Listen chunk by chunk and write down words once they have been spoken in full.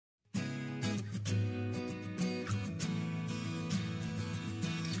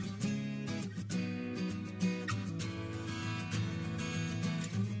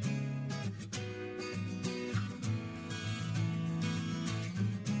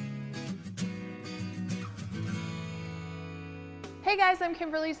Hey guys, I'm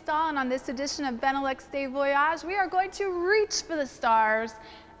Kimberly Stahl, and on this edition of Benelux De Voyage, we are going to reach for the stars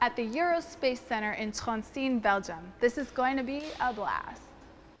at the Eurospace Center in Transinne, Belgium. This is going to be a blast.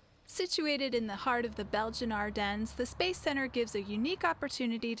 Situated in the heart of the Belgian Ardennes, the Space Center gives a unique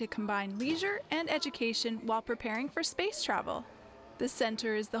opportunity to combine leisure and education while preparing for space travel. The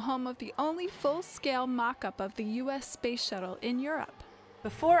center is the home of the only full-scale mock-up of the U.S. Space Shuttle in Europe.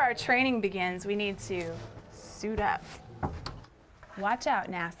 Before our training begins, we need to suit up. Watch out,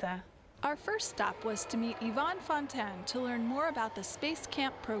 NASA. Our first stop was to meet Yvonne Fontaine to learn more about the space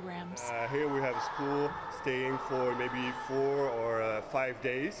camp programs. Here we have a school staying for maybe 4 or 5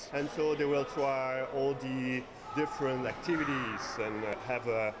 days, and so they will try all the different activities and have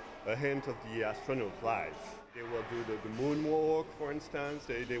a hint of the astronaut life. They will do the moonwalk, for instance.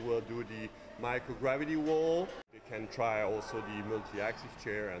 They will do the microgravity wall. They can try also the multi-axis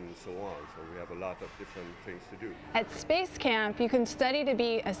chair and so on. So we have a lot of different things to do. At Space Camp, you can study to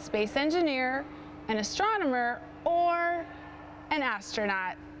be a space engineer, an astronomer, or an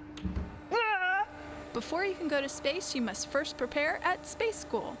astronaut. Before you can go to space, you must first prepare at space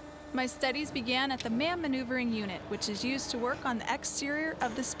school. My studies began at the Man Maneuvering Unit, which is used to work on the exterior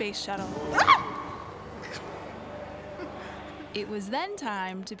of the space shuttle. It was then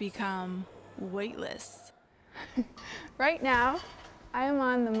time to become weightless. Right now, I am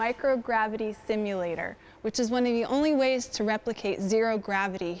on the microgravity simulator, which is one of the only ways to replicate zero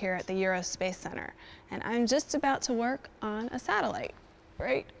gravity here at the Eurospace Center. And I'm just about to work on a satellite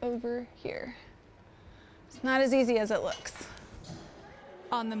right over here. It's not as easy as it looks.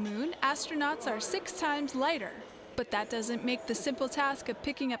 On the moon, astronauts are 6 times lighter, but that doesn't make the simple task of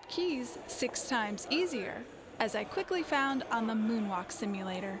picking up keys 6 times easier, as I quickly found on the moonwalk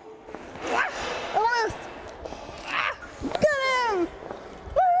simulator. Almost! Got him!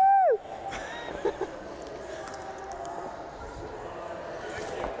 Woo!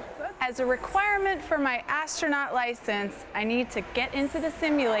 As a requirement for my astronaut license, I need to get into the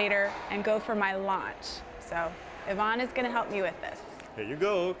simulator and go for my launch. So Yvonne is going to help me with this. Here you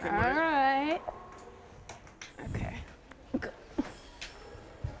go, Kimberly. All right. Okay.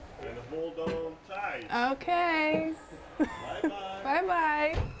 And hold on tight. Okay. Bye-bye.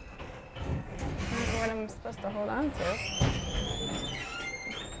 Bye-bye. I don't know what I'm supposed to hold on to.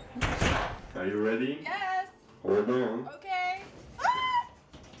 Are you ready? Yes. Hold on. Okay.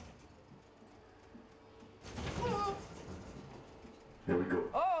 Here we go.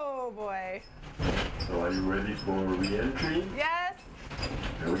 Oh, boy. So are you ready for re-entry? Yes.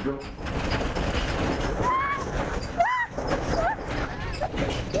 Here we go.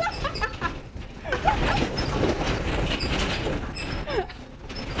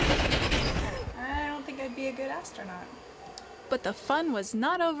 I don't think I'd be a good astronaut. But the fun was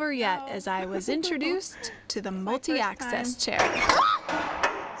not over yet, as I was introduced to the multi-access chair.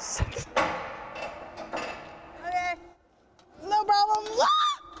 Okay, no problem.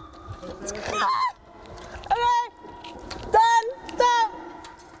 Okay, done, stop.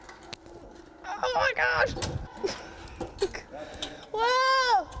 Oh my gosh.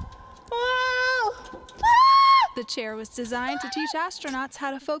 Wow, wow. The chair was designed to teach astronauts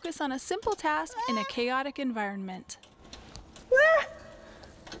how to focus on a simple task in a chaotic environment.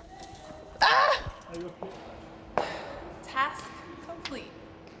 Task complete.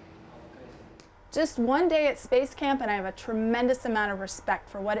 Just one day at Space Camp, and I have a tremendous amount of respect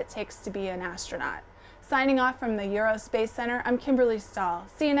for what it takes to be an astronaut. Signing off from the Eurospace Center, I'm Kimberly Stahl.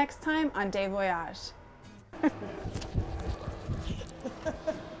 See you next time on De Voyage.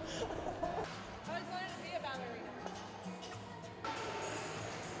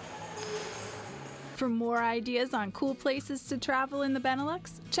 For more ideas on cool places to travel in the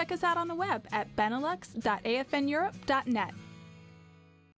Benelux, check us out on the web at beneluxafneurope.net.